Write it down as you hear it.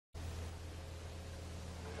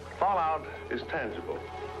fallout is tangible.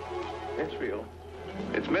 It's real.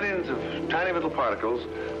 It's millions of tiny little particles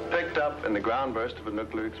picked up in the ground burst of a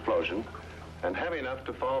nuclear explosion and heavy enough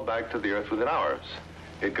to fall back to the Earth within hours.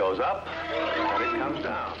 It goes up and it comes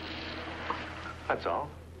down. That's all.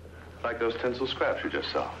 Like those tinsel scraps you just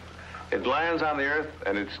saw. It lands on the Earth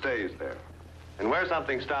and it stays there. And where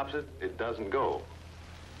something stops it, it doesn't go.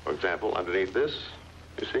 For example, underneath this,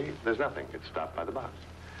 you see, there's nothing. It's stopped by the box.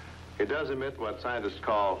 It does emit what scientists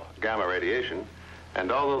call gamma radiation,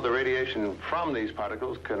 and although the radiation from these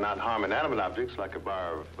particles cannot harm inanimate objects like a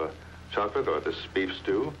bar of chocolate or this beef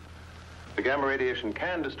stew, the gamma radiation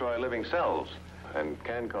can destroy living cells and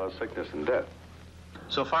can cause sickness and death.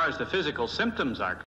 So far as the physical symptoms are